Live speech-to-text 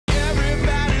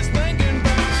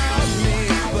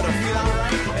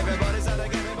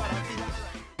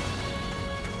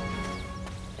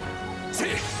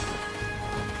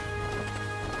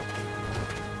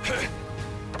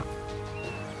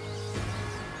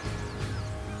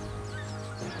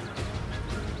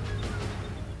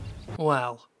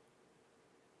Well,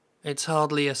 it's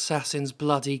hardly Assassin's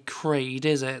bloody creed,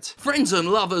 is it? Friends and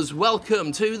lovers,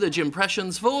 welcome to the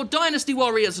Jimpressions for Dynasty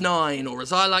Warriors 9, or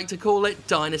as I like to call it,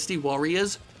 Dynasty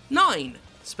Warriors 9.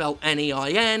 Spelled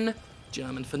N-E-I-N,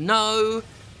 German for no.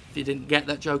 If you didn't get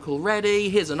that joke already,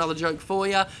 here's another joke for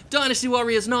you. Dynasty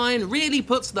Warriors 9 really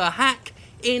puts the hack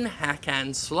in hack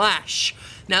and slash.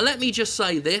 Now let me just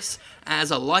say this,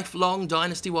 as a lifelong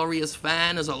Dynasty Warriors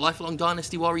fan, as a lifelong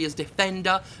Dynasty Warriors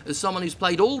defender, as someone who's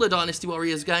played all the Dynasty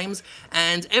Warriors games,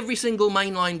 and every single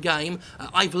mainline game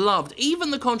I've loved.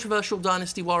 Even the controversial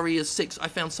Dynasty Warriors 6, I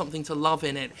found something to love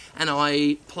in it, and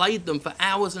I played them for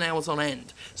hours and hours on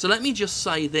end. So let me just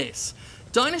say this.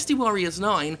 Dynasty Warriors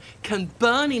 9 can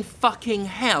burn in fucking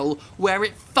hell where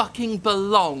it fucking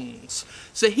belongs.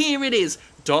 So here it is,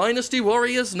 Dynasty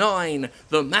Warriors 9,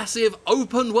 the massive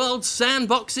open-world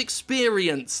sandbox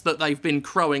experience that they've been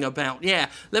crowing about. Yeah,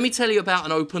 let me tell you about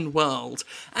an open world.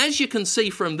 As you can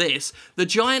see from this, the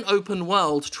giant open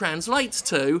world translates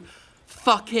to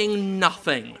fucking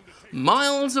nothing.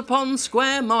 Miles upon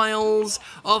square miles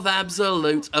of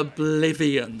absolute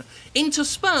oblivion,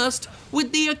 interspersed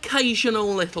with the occasional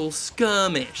little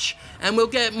skirmish. And we'll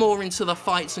get more into the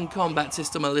fights and combat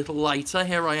system a little later.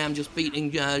 Here I am just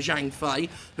beating Zhang He,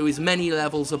 who is many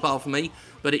levels above me,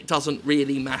 but it doesn't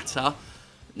really matter.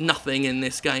 Nothing in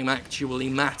this game actually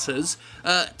matters.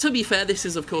 To be fair, this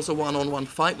is of course a one-on-one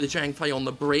fight with Zhang He on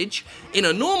the bridge. In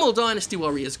a normal Dynasty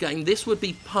Warriors game, this would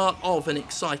be part of an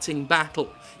exciting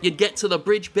battle. You'd get to the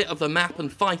bridge bit of the map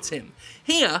and fight him.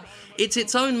 Here, it's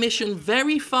its own mission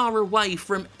very far away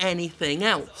from anything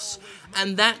else.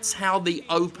 And that's how the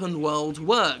open world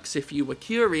works, if you were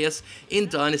curious, in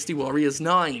Dynasty Warriors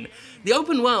 9. The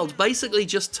open world basically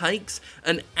just takes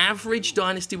an average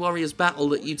Dynasty Warriors battle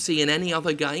that you'd see in any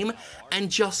other game and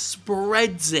just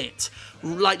spreads it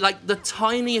like the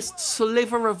tiniest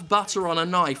sliver of butter on a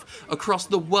knife across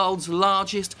the world's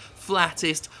largest,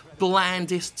 flattest,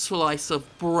 blandest slice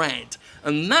of bread.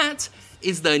 And that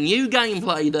is the new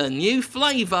gameplay, the new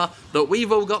flavour that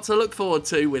we've all got to look forward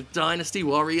to with Dynasty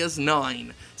Warriors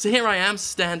 9. So here I am,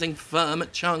 standing firm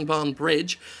at Changban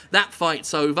Bridge. That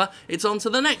fight's over, it's on to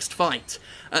the next fight.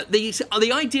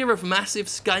 The idea of massive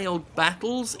scaled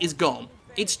battles is gone.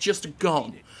 It's just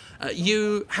gone.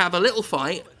 You have a little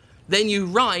fight, then you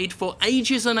ride for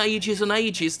ages and ages and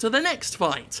ages to the next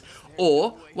fight.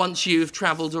 Or, once you've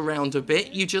travelled around a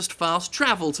bit, you just fast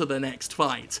travel to the next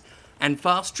fight. And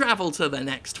fast travel to the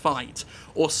next fight.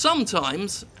 Or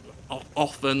sometimes,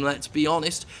 often let's be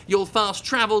honest, you'll fast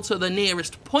travel to the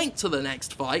nearest point to the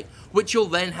next fight, which you'll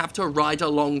then have to ride a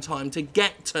long time to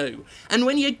get to. And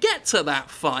when you get to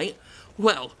that fight,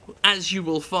 well, as you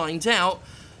will find out,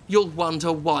 you'll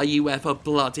wonder why you ever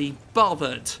bloody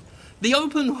bothered. The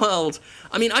open world,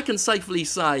 I mean, I can safely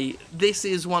say this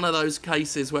is one of those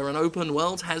cases where an open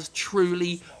world has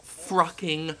truly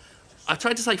I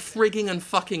tried to say frigging and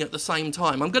fucking at the same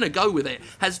time. I'm going to go with it.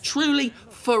 Has truly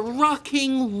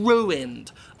fucking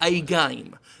ruined a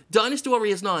game. Dynasty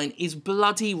Warriors 9 is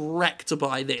bloody wrecked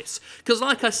by this. Because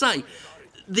like I say,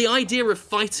 the idea of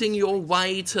fighting your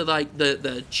way to like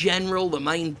the general, the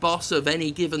main boss of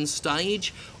any given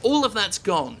stage, all of that's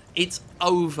gone. It's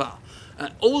over.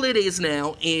 All it is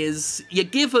now is you're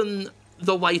given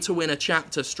the way to win a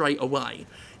chapter straight away.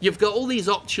 You've got all these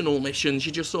optional missions,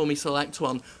 you just saw me select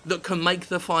one, that can make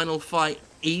the final fight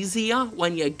easier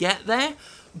when you get there,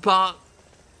 but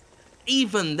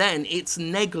even then it's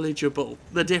negligible,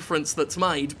 the difference that's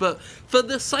made. But for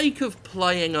the sake of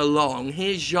playing along,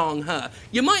 here's Zhang He.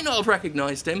 You might not have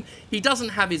recognised him, he doesn't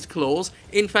have his claws.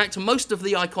 In fact, most of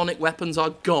the iconic weapons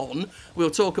are gone. We'll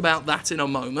talk about that in a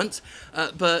moment.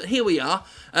 But here we are.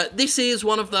 This is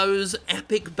one of those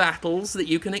epic battles that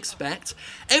you can expect.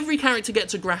 Every character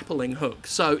gets a grappling hook,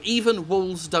 so even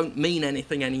walls don't mean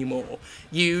anything anymore.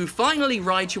 You finally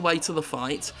ride your way to the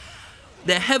fight.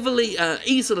 They're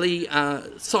easily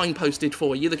signposted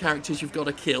for you, the characters you've got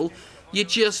to kill. You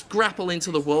just grapple into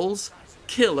the walls,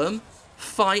 kill them,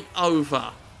 fight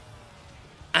over.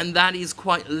 And that is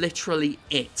quite literally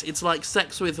it. It's like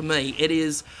sex with me. It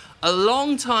is a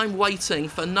long time waiting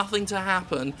for nothing to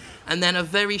happen, and then a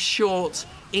very short,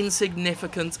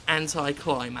 insignificant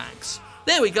anti-climax.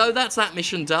 There we go, that's that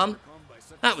mission done.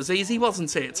 That was easy,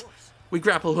 wasn't it? We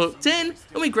grapple hooked in,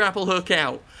 and we grapple hook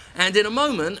out. And in a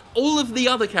moment, all of the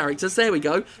other characters, there we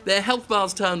go, their health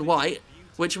bars turn white,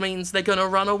 which means they're going to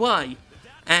run away.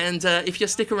 And if you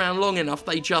stick around long enough,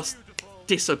 they just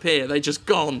disappear. They're just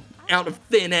gone, out of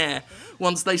thin air,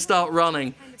 once they start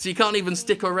running. So you can't even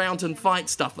stick around and fight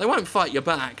stuff. They won't fight you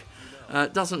back.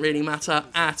 Doesn't really matter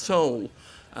at all.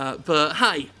 But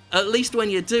hey, at least when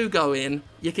you do go in,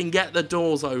 you can get the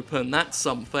doors open. That's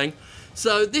something.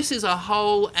 So this is a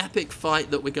whole epic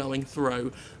fight that we're going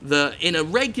through that in a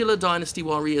regular Dynasty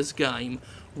Warriors game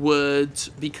would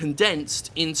be condensed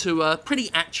into a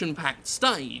pretty action-packed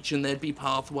stage, and there'd be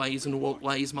pathways and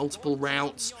walkways, multiple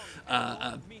routes,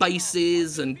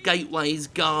 bases and gateways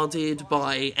guarded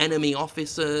by enemy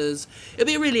officers. It'd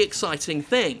be a really exciting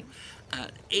thing.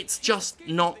 It's just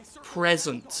not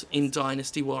present in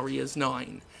Dynasty Warriors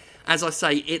 9. As I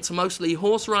say, it's mostly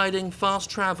horse riding, fast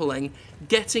travelling,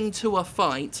 getting to a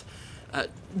fight,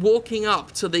 walking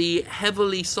up to the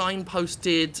heavily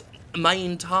signposted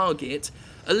main target,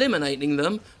 eliminating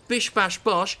them, bish bash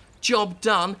bosh, job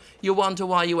done, you wonder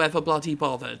why you ever bloody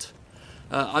bothered.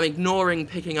 I'm ignoring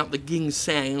picking up the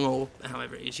ginseng, or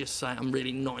however it is you say. I'm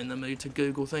really not in the mood to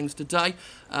Google things today.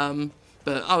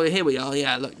 But, oh, here we are,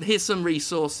 yeah, look, here's some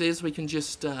resources. We can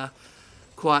just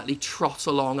quietly trot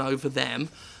along over them.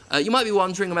 You might be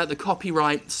wondering about the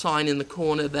copyright sign in the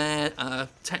corner there.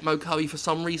 Tecmo Koei, for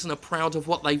some reason, are proud of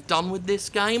what they've done with this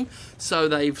game, so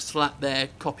they've slapped their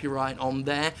copyright on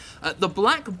there. The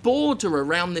black border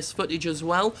around this footage as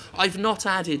well, I've not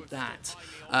added that.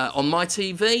 On my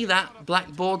TV, that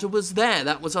black border was there.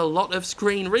 That was a lot of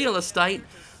screen real estate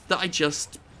that I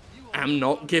just am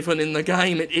not given in the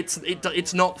game.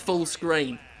 It's not full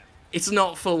screen. It's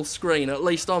not full screen, at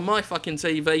least on my fucking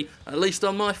TV, at least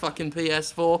on my fucking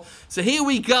PS4. So here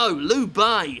we go, Liu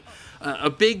Bei. A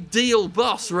big deal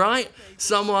boss, right?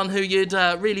 Someone who you'd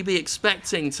really be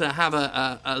expecting to have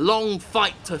a long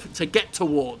fight to get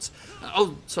towards.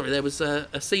 Oh, sorry, there was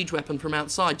a siege weapon from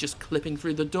outside just clipping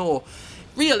through the door.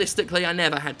 Realistically, I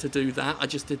never had to do that. I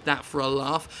just did that for a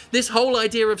laugh. This whole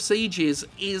idea of sieges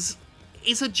is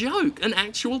a joke, an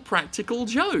actual practical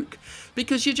joke.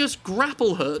 Because you just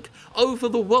grapple hook over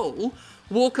the wall,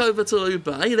 walk over to Liu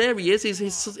Bei, there he is, he's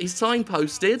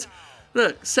signposted.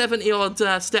 Look,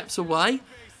 70-odd steps away.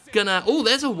 Oh,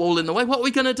 there's a wall in the way, what are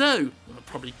we gonna do? I'll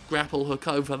probably grapple hook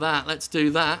over that, let's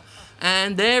do that.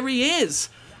 And there he is.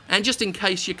 And just in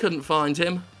case you couldn't find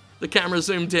him, the camera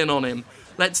zoomed in on him.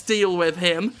 Let's deal with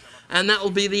him. And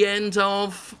that'll be the end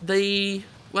of the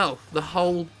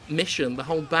whole mission, the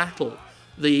whole battle.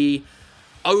 The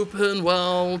open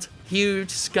world,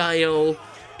 huge scale,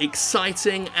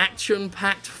 exciting,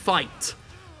 action-packed fight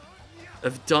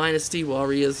of Dynasty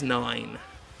Warriors 9.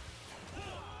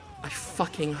 I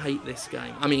fucking hate this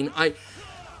game. I mean, I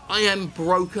am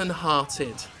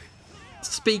broken-hearted.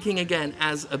 Speaking again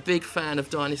as a big fan of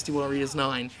Dynasty Warriors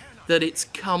 9, that it's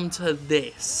come to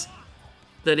this.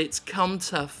 That it's come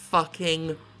to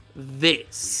fucking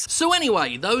this. So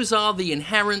anyway, those are the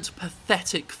inherent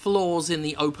pathetic flaws in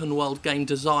the open world game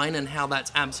design and how that's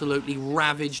absolutely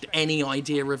ravaged any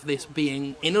idea of this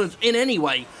being in any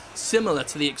way similar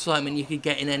to the excitement you could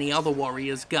get in any other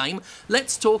Warriors game.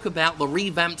 Let's talk about the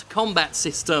revamped combat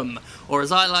system, or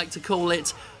as I like to call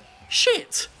it,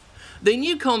 shit. The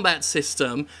new combat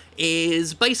system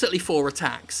is basically 4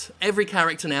 attacks. Every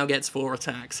character now gets 4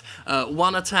 attacks.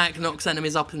 1 attack knocks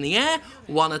enemies up in the air,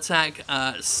 1 attack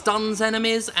stuns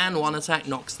enemies, and 1 attack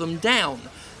knocks them down.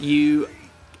 You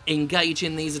engage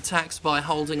in these attacks by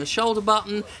holding a shoulder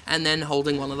button and then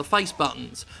holding one of the face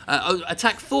buttons.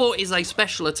 Attack 4 is a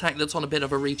special attack that's on a bit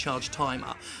of a recharge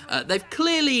timer. They've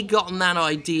clearly gotten that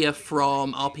idea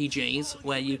from RPGs,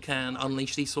 where you can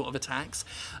unleash these sort of attacks.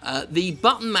 The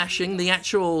button mashing, the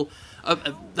actual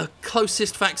the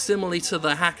closest facsimile to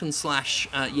the hack and slash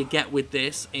you get with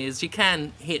this is you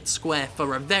can hit square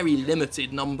for a very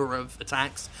limited number of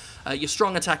attacks. Your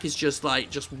strong attack is just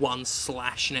 1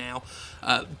 slash now,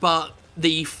 but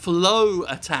the flow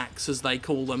attacks, as they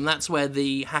call them, that's where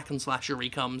the hack and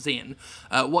slashery comes in.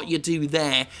 What you do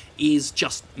there is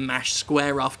just mash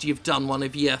square after you've done one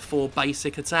of your 4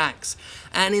 basic attacks.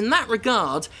 And in that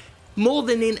regard, more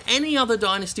than in any other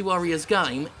Dynasty Warriors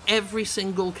game, every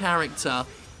single character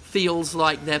feels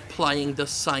like they're playing the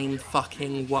same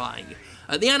fucking way.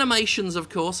 The animations, of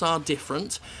course, are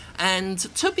different, and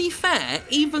to be fair,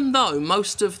 even though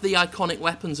most of the iconic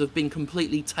weapons have been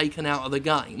completely taken out of the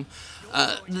game,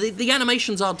 the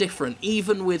animations are different,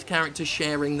 even with characters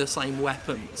sharing the same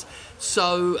weapons.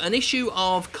 So an issue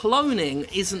of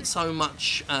cloning isn't so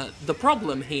much the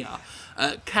problem here.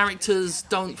 Characters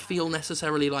don't feel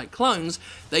necessarily like clones,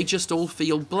 they just all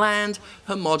feel bland,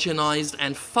 homogenized,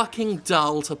 and fucking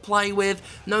dull to play with,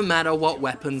 no matter what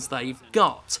weapons they've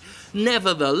got.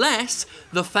 Nevertheless,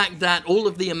 the fact that all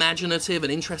of the imaginative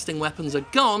and interesting weapons are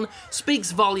gone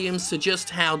speaks volumes to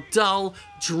just how dull,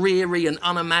 dreary, and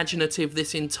unimaginative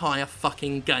this entire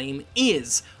fucking game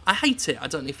is. I hate it. I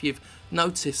don't know if you've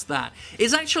notice that.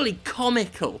 It's actually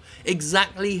comical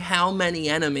exactly how many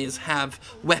enemies have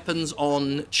weapons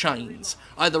on chains.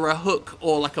 Either a hook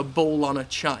or like a ball on a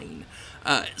chain.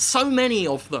 So many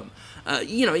of them.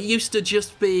 You know, it used to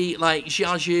just be like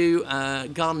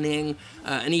Jiaju, Gan Ning,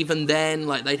 and even then,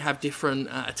 like, they'd have different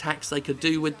attacks they could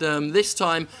do with them. This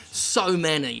time, so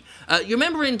many. You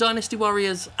remember in Dynasty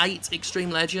Warriors 8 Extreme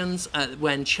Legends,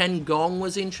 when Chen Gong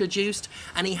was introduced,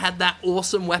 and he had that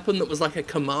awesome weapon that was like a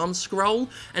command scroll,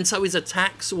 and so his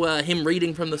attacks were him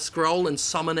reading from the scroll and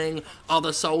summoning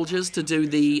other soldiers to do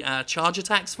the charge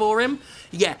attacks for him?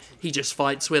 Yeah, he just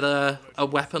fights with a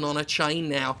weapon on a chain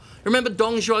now. Remember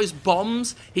Dong Zhuo's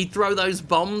bombs? He'd throw those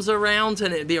bombs around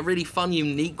and it'd be a really fun,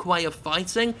 unique way of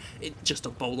fighting. Just a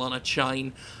ball on a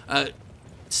chain.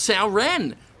 Cao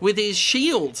Ren with his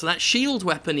shield, that shield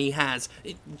weapon he has.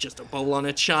 Just a ball on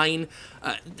a chain.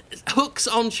 Hooks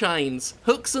on chains.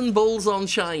 Hooks and balls on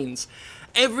chains.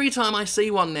 Every time I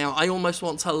see one now, I almost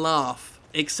want to laugh,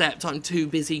 except I'm too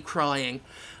busy crying.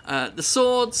 The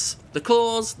swords, the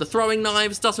claws, the throwing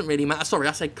knives, doesn't really matter. Sorry,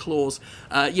 I said claws.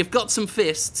 You've got some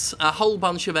fists, a whole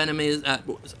bunch of enemies,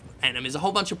 a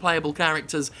whole bunch of playable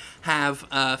characters have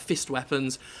fist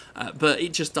weapons, but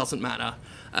it just doesn't matter.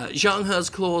 Zhang He's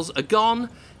claws are gone,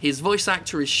 his voice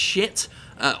actor is shit.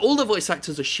 All the voice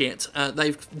actors are shit.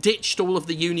 They've ditched all of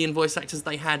the Union voice actors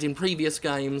they had in previous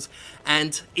games,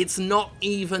 and it's not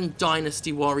even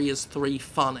Dynasty Warriors 3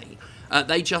 funny.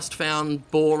 They just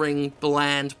found boring,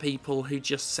 bland people who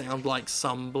just sound like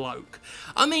some bloke.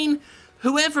 I mean,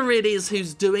 whoever it is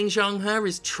who's doing Zhang He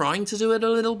is trying to do it a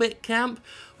little bit camp,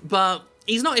 but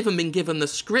he's not even been given the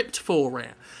script for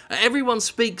it. Everyone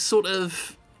speaks sort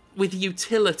of with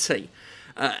utility.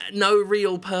 No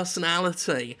real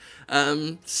personality.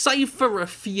 Save for a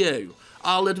few.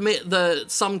 I'll admit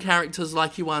that some characters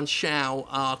like Yuan Shao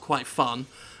are quite fun.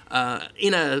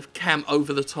 In a camp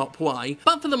over-the-top way,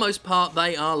 but for the most part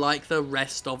they are like the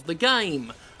rest of the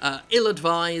game.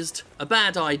 Ill-advised, a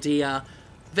bad idea,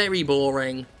 very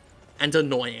boring, and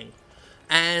annoying.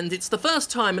 And it's the first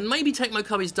time, and maybe Tecmo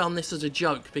Koei's done this as a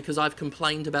joke, because I've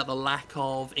complained about the lack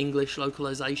of English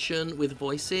localization with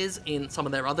voices in some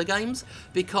of their other games,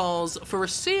 because for a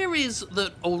series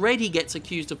that already gets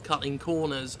accused of cutting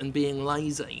corners and being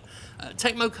lazy,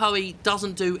 Tecmo Koei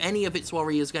doesn't do any of its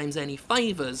Warriors games any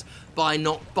favours by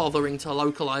not bothering to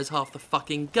localise half the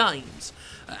fucking games.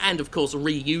 And of course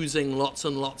reusing lots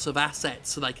and lots of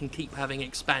assets so they can keep having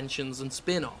expansions and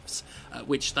spin-offs,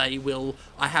 which they will,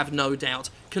 I have no doubt,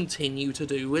 continue to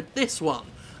do with this one.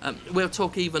 We'll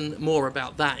talk even more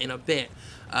about that in a bit.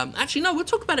 Actually, no, we'll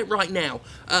talk about it right now.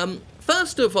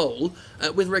 First of all,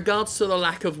 with regards to the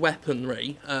lack of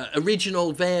weaponry,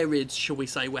 original varied, shall we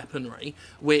say, weaponry,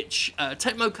 which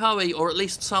Tecmo Koei, or at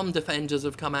least some defenders,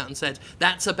 have come out and said,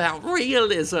 that's about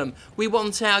realism. We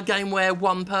want our game where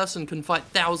one person can fight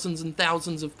thousands and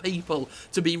thousands of people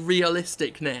to be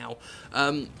realistic now.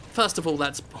 First of all,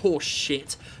 that's horse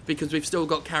shit, because we've still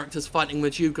got characters fighting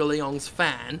with Zhuge Liang's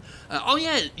fan. Oh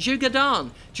yeah, Zhuge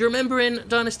Dan. Do you remember in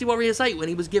Dynasty Warriors 8 when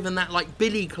he was given that, like,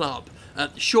 billy club?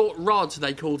 Short rod,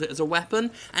 they called it, as a weapon,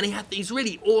 and he had these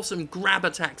really awesome grab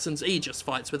attacks, and he just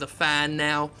fights with a fan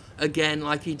now, again,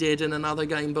 like he did in another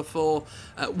game before.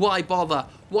 Why bother?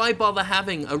 Why bother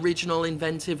having original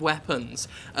inventive weapons?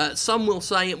 Some will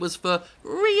say it was for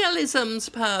realism's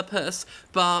purpose,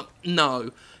 but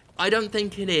no. I don't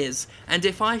think it is, and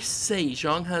if I see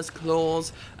Zhang He's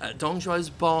claws, Dong Zhuo's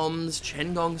bombs,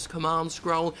 Chen Gong's command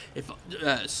scroll, if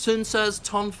Sun Ce's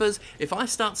tonfas, if I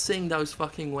start seeing those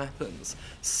fucking weapons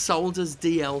sold as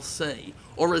DLC,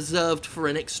 or reserved for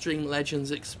an Extreme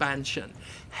Legends expansion,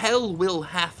 hell will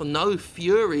have no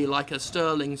fury like a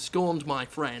sterling scorned, my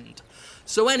friend.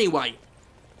 So anyway,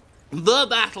 the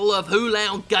Battle of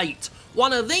Hulao Gate.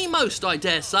 One of the most, I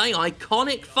dare say,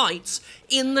 iconic fights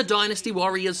in the Dynasty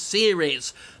Warriors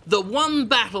series. The one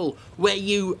battle where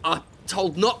you are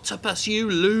told not to pursue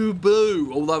Lu Bu,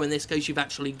 although in this case you've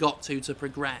actually got to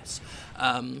progress.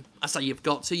 I say you've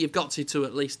got to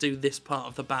at least do this part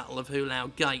of the Battle of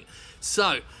Hulao Gate.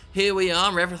 So, here we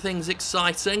are, everything's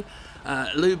exciting.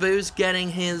 Lu Bu's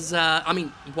getting his, I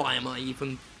mean, why am I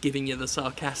even giving you the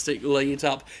sarcastic lead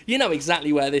up? You know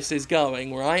exactly where this is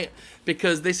going, right?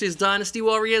 Because this is Dynasty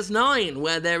Warriors 9,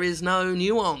 where there is no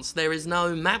nuance, there is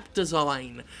no map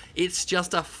design. It's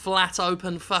just a flat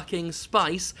open fucking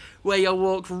space where you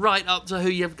walk right up to who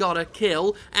you've got to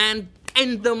kill and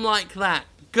end them like that.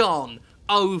 Gone.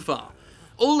 Over.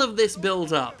 All of this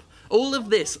build up, All of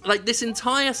this, like this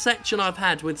entire section I've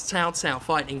had with Cao Cao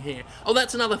fighting here. Oh,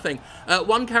 that's another thing.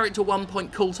 One character at one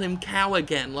point called him Cow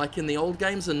again, like in the old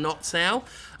games, and not Cao.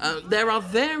 There are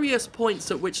various points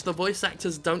at which the voice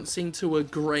actors don't seem to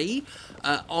agree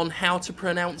on how to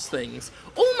pronounce things.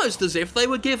 Almost as if they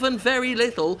were given very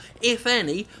little, if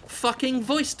any, fucking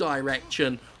voice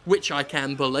direction. Which I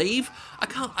can believe.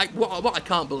 What I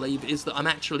can't believe is that I'm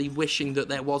actually wishing that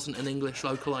there wasn't an English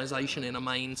localization in a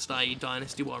mainstay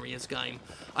Dynasty Warriors game.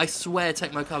 I swear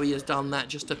Tecmo Koei has done that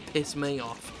just to piss me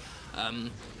off.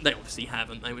 They obviously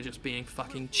haven't, they were just being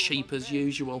fucking cheap as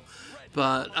usual.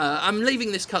 But I'm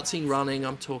leaving this cutscene running,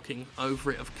 I'm talking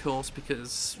over it of course,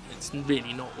 because it's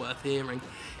really not worth hearing.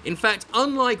 In fact,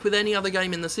 unlike with any other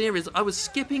game in the series, I was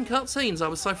skipping cutscenes, I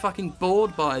was so fucking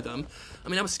bored by them. I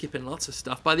mean, I was skipping lots of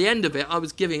stuff. By the end of it, I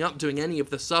was giving up doing any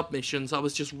of the submissions. I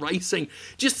was just racing,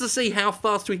 just to see how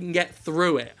fast we can get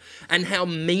through it, and how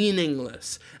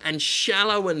meaningless and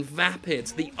shallow and vapid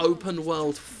the open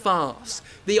world farce,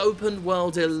 the open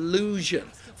world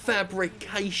illusion,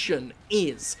 fabrication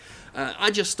is.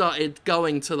 I just started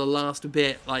going to the last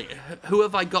bit, like, who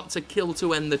have I got to kill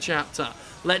to end the chapter?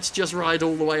 Let's just ride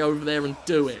all the way over there and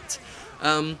do it.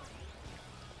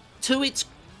 To its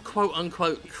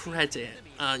quote-unquote credit,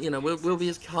 you know, we'll be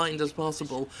as kind as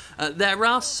possible. There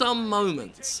are some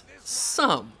moments,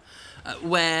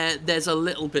 where there's a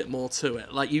little bit more to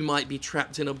it. Like, you might be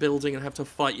trapped in a building and have to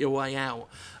fight your way out.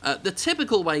 The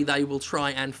typical way they will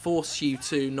try and force you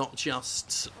to not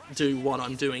just do what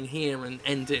I'm doing here and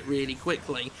end it really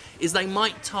quickly is they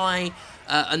might tie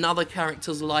another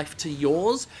character's life to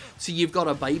yours, so you've got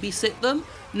to babysit them.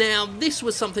 Now, this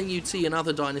was something you'd see in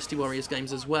other Dynasty Warriors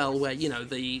games as well, where, you know,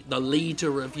 the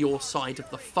leader of your side of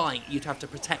the fight, you'd have to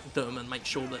protect them and make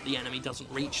sure that the enemy doesn't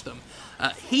reach them.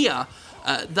 Here,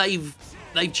 they've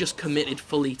just committed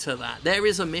fully to that. There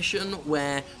is a mission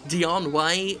where Dian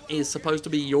Wei is supposed to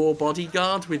be your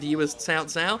bodyguard with you as Cao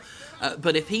Cao,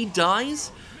 but if he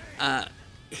dies,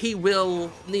 he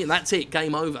will, you know, that's it,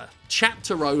 game over.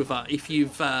 Chapter over if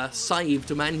you've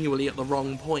saved manually at the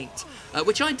wrong point.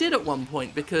 Which I did at one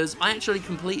point, because I actually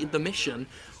completed the mission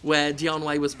where Dian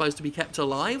Wei was supposed to be kept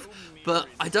alive, but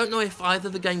I don't know if either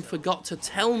the game forgot to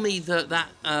tell me that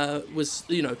was,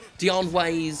 you know, Dian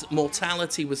Wei's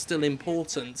mortality was still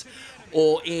important,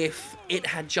 or if it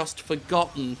had just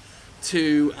forgotten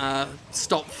to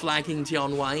stop flagging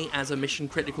Dian Wei as a mission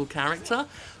critical character.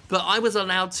 But I was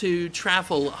allowed to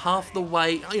travel half the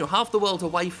way, you know, half the world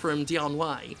away from Dian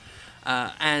Wei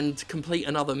and complete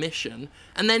another mission,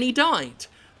 and then he died.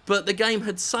 But the game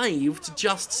had saved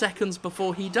just seconds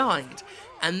before he died,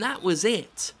 and that was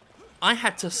it. I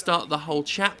had to start the whole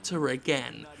chapter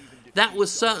again. That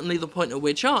was certainly the point at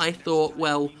which I thought,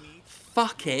 well,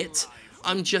 fuck it,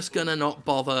 I'm just gonna not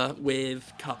bother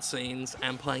with cutscenes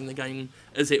and playing the game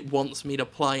as it wants me to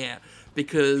play it,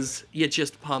 because you're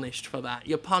just punished for that.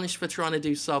 You're punished for trying to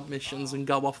do submissions and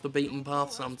go off the beaten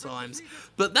path sometimes.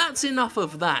 But that's enough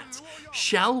of that.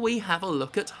 Shall we have a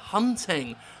look at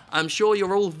hunting? I'm sure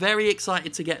you're all very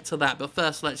excited to get to that, but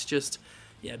first let's just,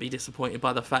 be disappointed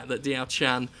by the fact that Diao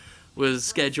Chan was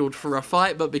scheduled for a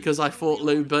fight, but because I fought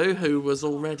Lu Bu, who was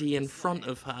already in front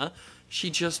of her, she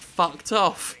just fucked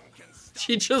off.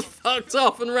 She just fucked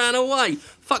off and ran away.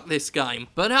 Fuck this game.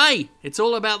 But hey, it's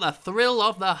all about the thrill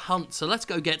of the hunt, so let's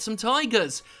go get some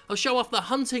tigers. I'll show off the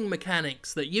hunting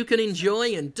mechanics that you can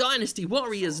enjoy in Dynasty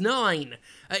Warriors 9.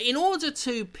 In order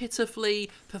to pitifully,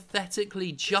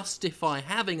 pathetically justify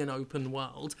having an open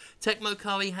world, Tecmo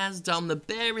Koei has done the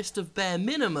barest of bare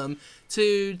minimum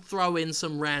to throw in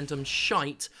some random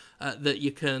shite that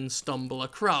you can stumble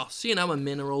across. You know, a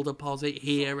mineral deposit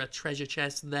here, a treasure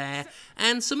chest there,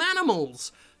 and some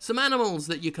animals. Some animals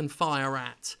that you can fire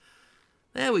at.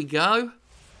 There we go.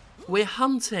 We're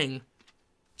hunting.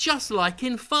 Just like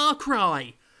in Far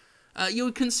Cry.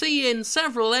 You can see in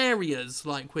several areas,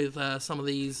 like with some of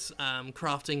these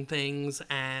crafting things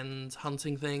and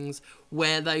hunting things,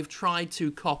 where they've tried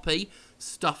to copy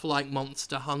stuff like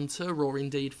Monster Hunter or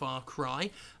indeed Far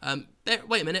Cry.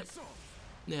 Wait a minute.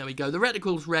 There we go. The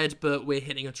reticle's red, but we're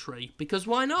hitting a tree, because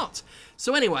why not?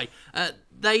 So anyway,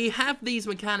 they have these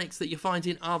mechanics that you find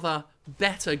in other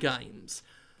better games,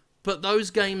 but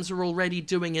those games are already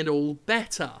doing it all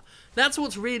better. That's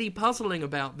what's really puzzling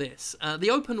about this. The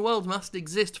open world must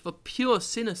exist for pure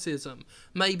cynicism,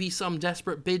 maybe some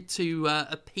desperate bid to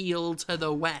appeal to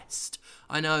the West.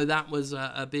 I know that was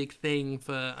a big thing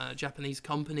for Japanese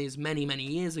companies many, many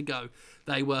years ago.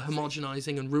 they were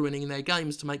homogenizing and ruining their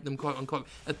games to make them quote-unquote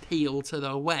appeal to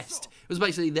the West. It was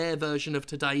basically their version of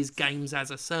today's games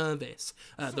as a service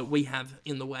that we have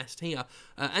in the West here.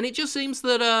 And it just seems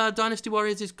that Dynasty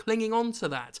Warriors is clinging on to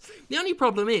that. The only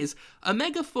problem is,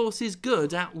 Omega Force is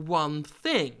good at one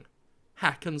thing: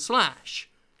 hack and slash.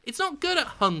 It's not good at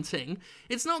hunting,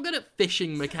 it's not good at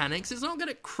fishing mechanics, it's not good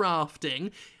at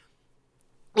crafting.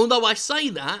 Although I say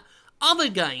that, other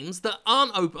games that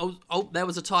aren't open... Oh, there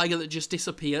was a tiger that just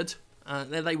disappeared.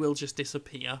 They will just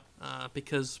disappear,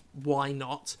 because why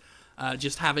not?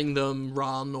 Just having them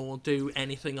run or do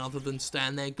anything other than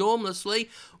stand there gormlessly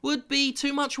would be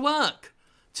too much work.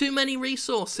 Too many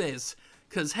resources.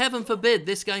 Because heaven forbid,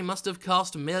 this game must have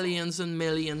cost millions and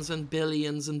millions and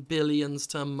billions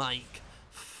to make.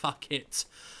 Fuck it.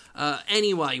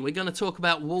 Anyway, we're going to talk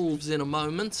about wolves in a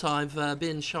moment. I've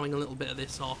been showing a little bit of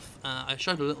this off. I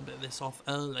showed a little bit of this off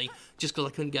early, just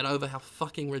because I couldn't get over how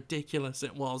fucking ridiculous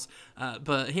it was.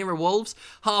 But here are wolves,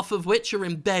 half of which are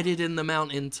embedded in the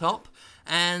mountain top,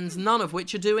 and none of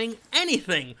which are doing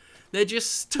anything. They're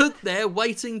just stood there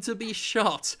waiting to be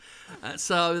shot.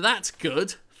 So that's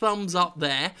good. Thumbs up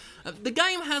there. The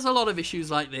game has a lot of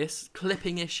issues like this,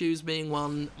 clipping issues being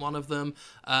one of them,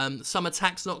 some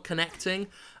attacks not connecting.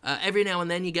 Every now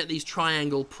and then you get these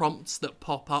triangle prompts that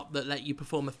pop up that let you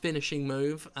perform a finishing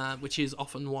move, which is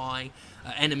often why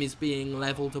enemies being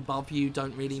leveled above you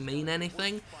don't really mean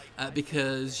anything,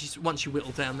 because once you whittle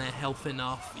down their health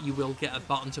enough, you will get a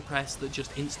button to press that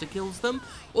just insta-kills them,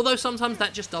 although sometimes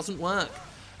that just doesn't work.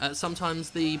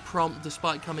 Sometimes the prompt,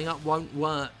 despite coming up, won't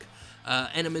work.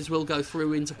 Enemies will go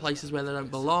through into places where they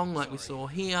don't belong, like we saw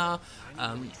here.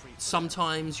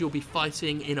 Sometimes you'll be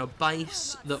fighting in a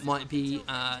base that might be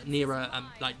near a,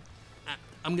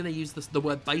 I'm going to use the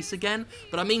word base again,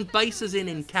 but I mean base as in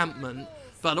encampment,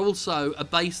 but also a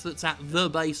base that's at the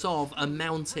base of a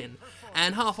mountain.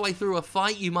 And halfway through a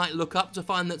fight, you might look up to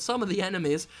find that some of the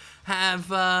enemies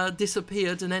have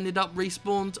disappeared and ended up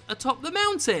respawned atop the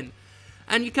mountain.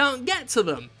 And you can't get to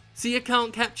them, so you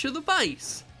can't capture the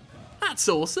base. That's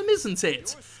awesome, isn't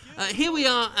it? Here we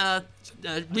are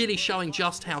really showing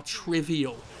just how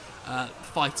trivial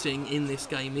fighting in this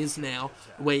game is now,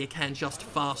 where you can just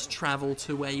fast travel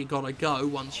to where you gotta go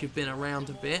once you've been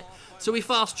around a bit. So we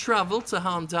fast travel to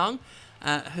Han Dung,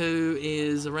 who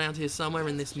is around here somewhere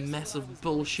in this mess of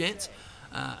bullshit.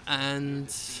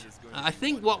 And I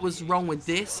think what was wrong with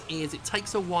this is it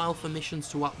takes a while for missions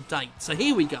to update. So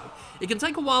here we go. It can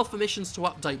take a while for missions to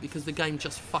update because the game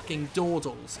just fucking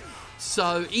dawdles.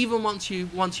 So even once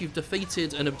you've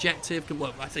defeated an objective,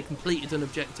 well, I say completed an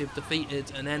objective,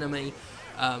 defeated an enemy,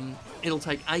 it'll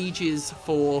take ages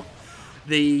for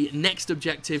the next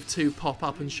objective to pop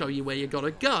up and show you where you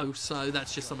gotta go. So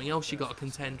that's just something else you gotta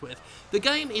contend with. The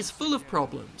game is full of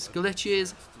problems,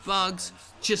 glitches, bugs,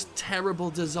 just terrible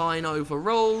design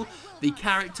overall. The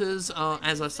characters are,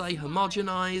 as I say,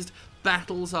 homogenized.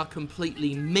 Battles are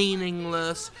completely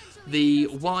meaningless. The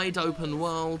wide open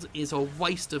world is a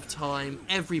waste of time,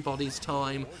 everybody's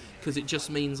time, because it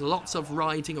just means lots of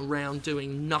riding around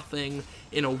doing nothing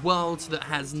in a world that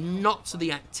has not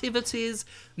the activities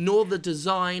nor the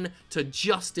design to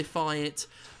justify it.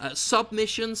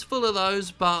 Submissions, full of those,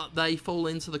 but they fall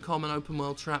into the common open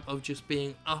world trap of just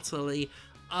being utterly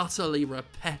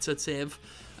repetitive.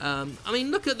 I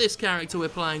mean, look at this character we're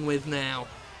playing with now.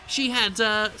 She had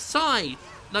Sai,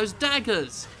 those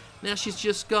daggers. Now she's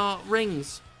just got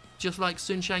rings, just like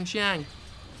Sun Shang.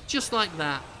 Just like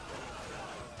that.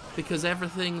 Because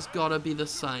everything's gotta be the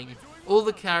same. All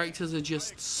the characters are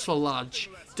just sludge.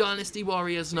 Dynasty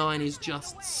Warriors 9 is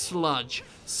just sludge.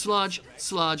 Sludge,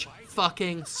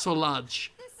 fucking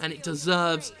sludge. And it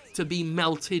deserves to be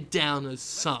melted down as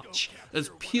such. As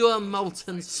pure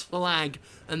molten slag,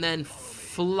 and then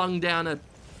flung down a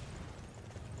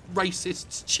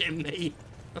racist's chimney.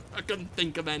 I couldn't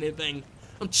think of anything.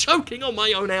 I'm choking on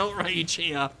my own outrage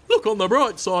here. Look on the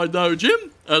bright side though,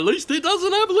 Jim. At least it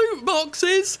doesn't have loot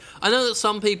boxes. I know that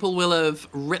some people will have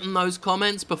written those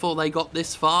comments before they got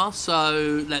this far,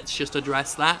 so let's just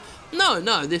address that.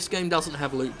 No, this game doesn't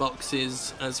have loot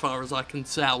boxes as far as I can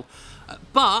tell.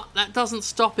 But that doesn't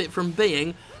stop it from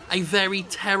being a very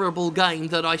terrible game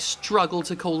that I struggle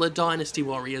to call a Dynasty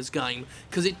Warriors game,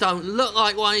 because it don't look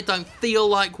like one, it don't feel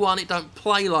like one, it don't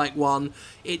play like one.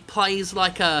 It plays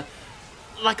like a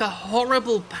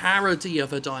horrible parody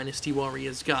of a Dynasty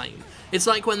Warriors game. It's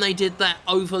like when they did that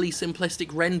overly simplistic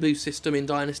Renbu system in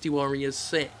Dynasty Warriors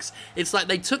 6. It's like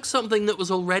they took something that was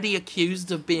already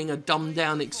accused of being a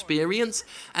dumbed-down experience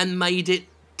and made it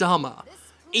dumber.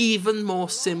 Even more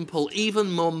simple,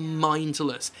 even more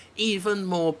mindless, even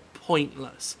more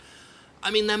pointless. I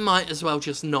mean, there might as well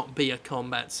just not be a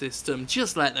combat system.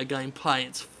 Just let the game play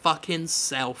its fucking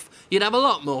self. You'd have a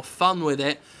lot more fun with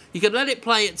it. You could let it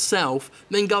play itself,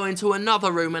 then go into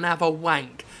another room and have a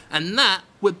wank. And that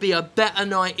would be a better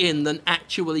night in than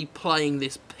actually playing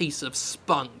this piece of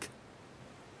spunk.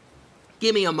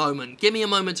 Give me a moment. Give me a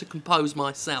moment to compose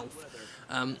myself.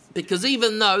 Because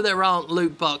even though there aren't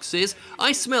loot boxes,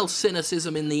 I smell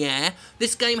cynicism in the air.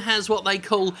 This game has what they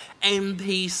call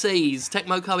NPCs.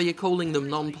 Tecmo are calling them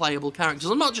non-playable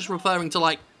characters. I'm not just referring to,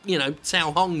 like, you know,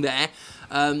 Cao Hong there.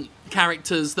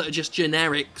 Characters that are just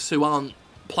generics who aren't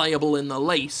playable in the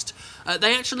least.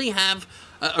 They actually have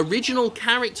original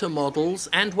character models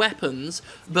and weapons,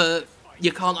 but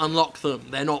you can't unlock them.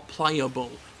 They're not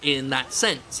playable in that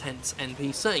sense, hence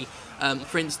NPC.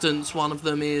 For instance, one of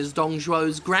them is Dong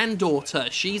Zhuo's granddaughter.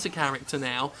 She's a character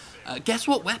now. Guess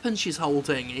what weapon she's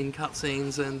holding in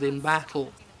cutscenes and in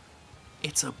battle?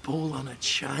 It's a ball on a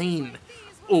chain.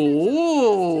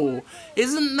 Oh,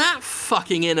 isn't that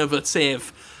fucking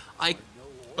innovative? I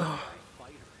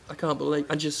can't believe,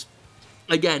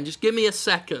 again, just give me a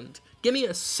second. Give me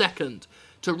a second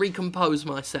to recompose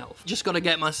myself. Just got to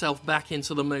get myself back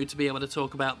into the mood to be able to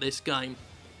talk about this game.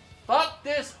 Fuck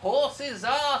this horse's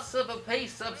ass of a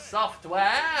piece of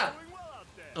software!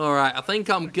 Alright, I think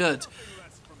I'm good.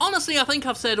 Honestly, I think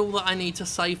I've said all that I need to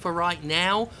say for right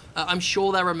now. I'm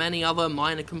sure there are many other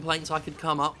minor complaints I could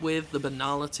come up with. The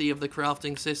banality of the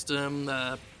crafting system,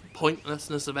 the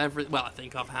pointlessness of everything. Well, I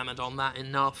think I've hammered on that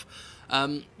enough.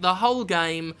 The whole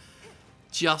game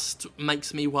just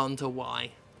makes me wonder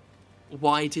why.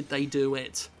 Why did they do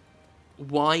it?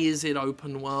 Why is it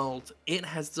open world? It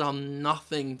has done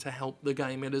nothing to help the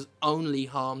game. It has only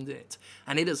harmed it.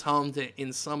 And it has harmed it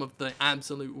in some of the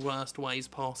absolute worst ways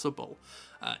possible.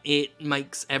 It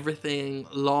makes everything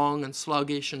long and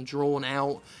sluggish and drawn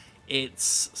out.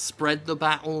 It's spread the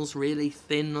battles really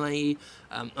thinly.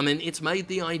 I mean, it's made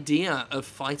the idea of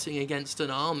fighting against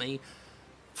an army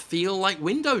feel like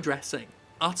window dressing.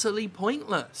 Utterly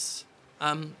pointless.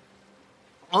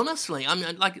 Honestly,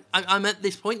 I'm at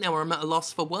this point now where I'm at a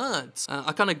loss for words.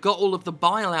 I kind of got all of the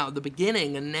bile out at the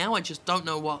beginning, and now I just don't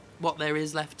know what there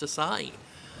is left to say.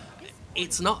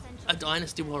 It's not a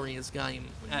Dynasty Warriors game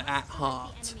at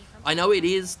heart. I know it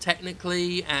is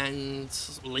technically and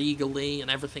legally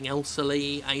and everything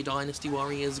else-ly a Dynasty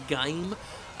Warriors game,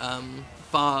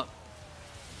 but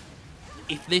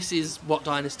if this is what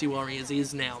Dynasty Warriors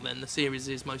is now, then the series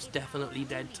is most definitely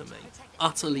dead to me.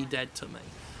 Utterly dead to me.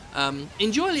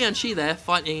 Enjoy Lian Shi there,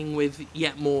 fighting with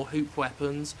yet more hoop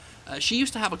weapons. She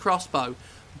used to have a crossbow,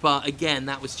 but again,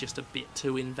 that was just a bit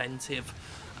too inventive.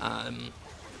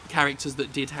 Characters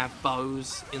that did have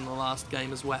bows in the last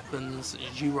game as weapons,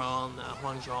 Zhuran,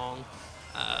 Huang Zhong,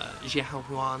 Xiao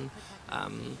Huan.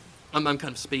 I'm kind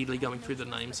of speedily going through the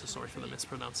names, so sorry for the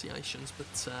mispronunciations,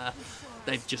 but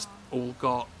they've just all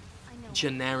got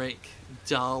generic,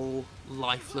 dull,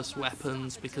 lifeless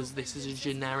weapons, because this is a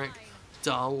generic,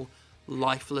 dull,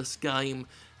 lifeless game.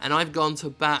 And I've gone to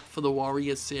bat for the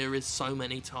Warriors series so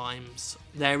many times.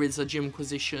 There is a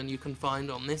Jimquisition you can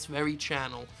find on this very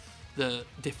channel that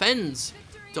defends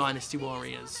Dynasty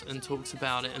Warriors and talks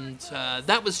about it, and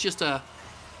that was just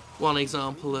one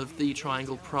example of the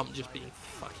triangle prompt just being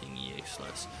fucking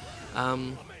useless.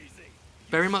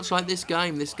 Very much like this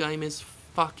game is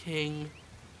fucking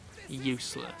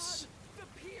useless.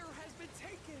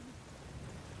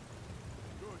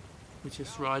 We're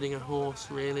just riding a horse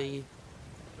really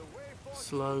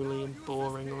slowly and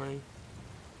boringly.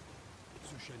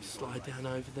 Slide down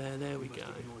over there, there we go.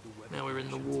 Now we're in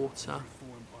the water.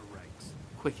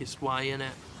 Quickest way in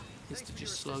it is to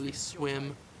just slowly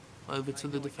swim over to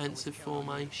the defensive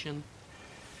formation.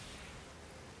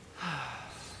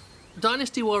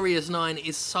 Dynasty Warriors 9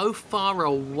 is so far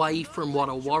away from what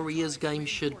a Warriors game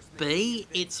should be,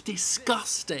 it's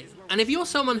disgusting. And if you're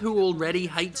someone who already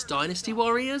hates Dynasty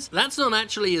Warriors, that's not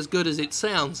actually as good as it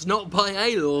sounds, not by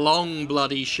a long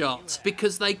bloody shot.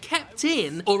 Because they kept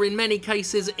in, or in many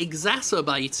cases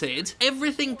exacerbated,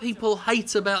 everything people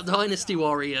hate about Dynasty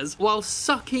Warriors, while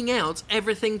sucking out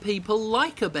everything people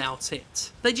like about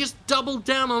it. They just doubled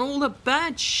down on all the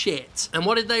bad shit. And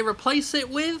what did they replace it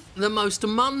with? The most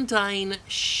mundane,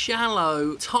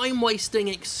 shallow, time-wasting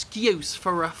excuse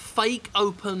for a fake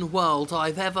open world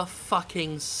I've ever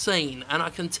fucking seen. And I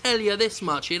can tell you this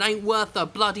much, it ain't worth the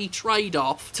bloody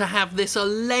trade-off to have this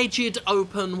alleged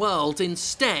open world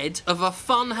instead of a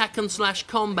fun hack-and-slash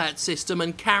combat system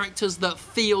and characters that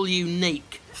feel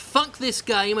unique. Fuck this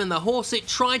game and the horse it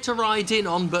tried to ride in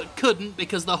on but couldn't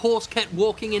because the horse kept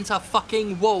walking into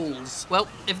fucking walls. Well,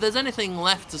 if there's anything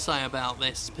left to say about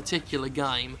this particular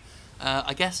game,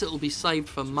 I guess it'll be saved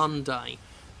for Monday,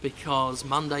 because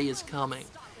Monday is coming.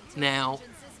 Now,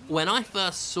 when I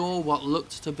first saw what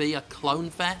looked to be a clone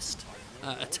fest,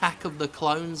 attack of the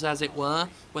clones as it were,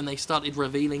 when they started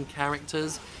revealing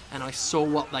characters, and I saw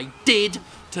what they did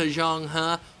to Zhang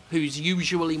He, who's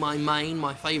usually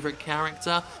my favourite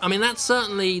character. I mean, that's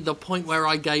certainly the point where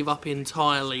I gave up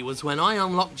entirely, was when I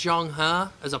unlocked Zhang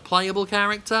He as a playable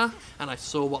character, and I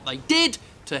saw what they did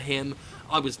to him,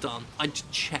 I was done. I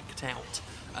checked out.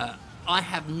 I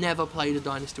have never played a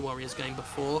Dynasty Warriors game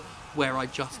before where I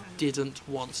just didn't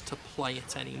want to play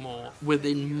it anymore,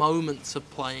 within moments of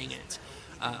playing it.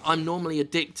 I'm normally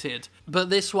addicted,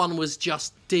 but this one was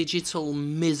just digital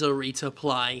misery to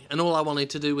play, and all I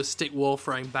wanted to do was stick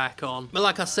Warframe back on. But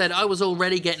like I said, I was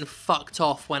already getting fucked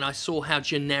off when I saw how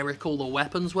generic all the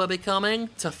weapons were becoming.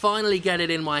 To finally get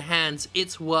it in my hands,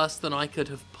 it's worse than I could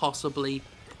have possibly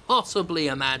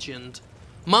imagined.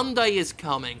 Monday is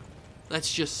coming.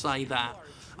 Let's just say that.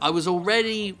 I was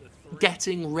already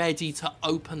getting ready to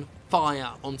open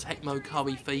fire on Tecmo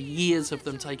Koei for years of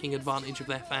them taking advantage of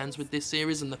their fans with this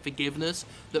series and the forgiveness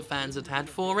that fans had had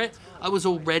for it. I was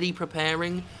already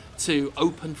preparing to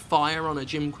open fire on a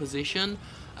Jimquisition,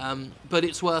 but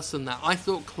it's worse than that. I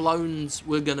thought clones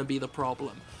were going to be the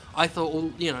problem. I thought,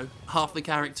 all, you know, half the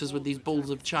characters with these balls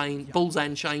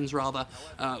and chains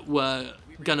were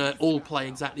gonna all play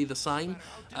exactly the same,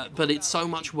 but it's so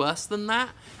much worse than that,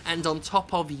 and on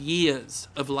top of years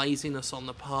of laziness on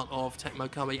the part of Tecmo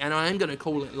Koei, and I am gonna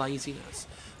call it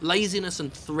laziness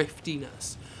and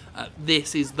thriftiness.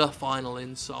 This is the final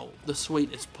insult, the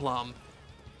sweetest plum,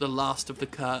 the last of the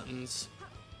curtains,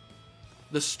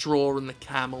 the straw and the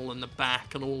camel and the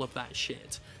back and all of that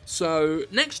shit. So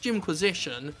next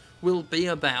Jimquisition will be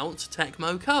about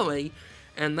Tecmo Koei,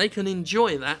 and they can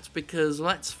enjoy that, because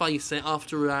let's face it,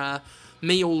 after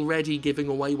me already giving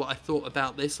away what I thought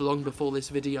about this long before this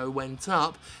video went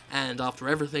up, and after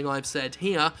everything I've said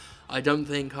here, I don't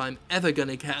think I'm ever going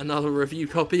to get another review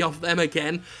copy of them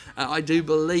again. I do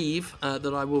believe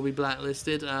that I will be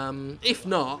blacklisted. If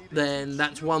not, then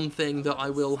that's one thing that I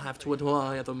will have to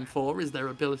admire them for, is their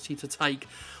ability to take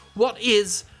what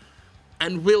is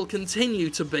and will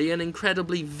continue to be an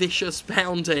incredibly vicious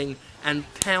pounding and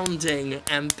pounding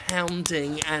and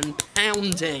pounding and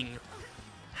pounding.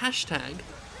 Hashtag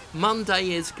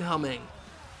Monday is coming.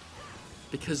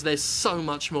 Because there's so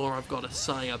much more I've got to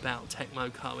say about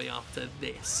Tecmo Koei after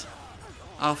this.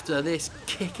 After this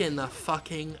kick in the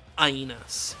fucking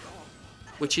anus.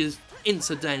 Which is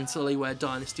incidentally where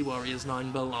Dynasty Warriors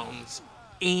 9 belongs.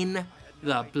 In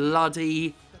the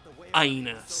bloody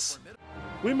anus.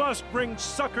 We must bring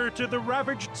succor to the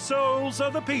ravaged souls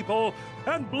of the people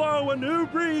and blow a new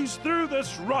breeze through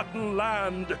this rotten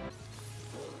land.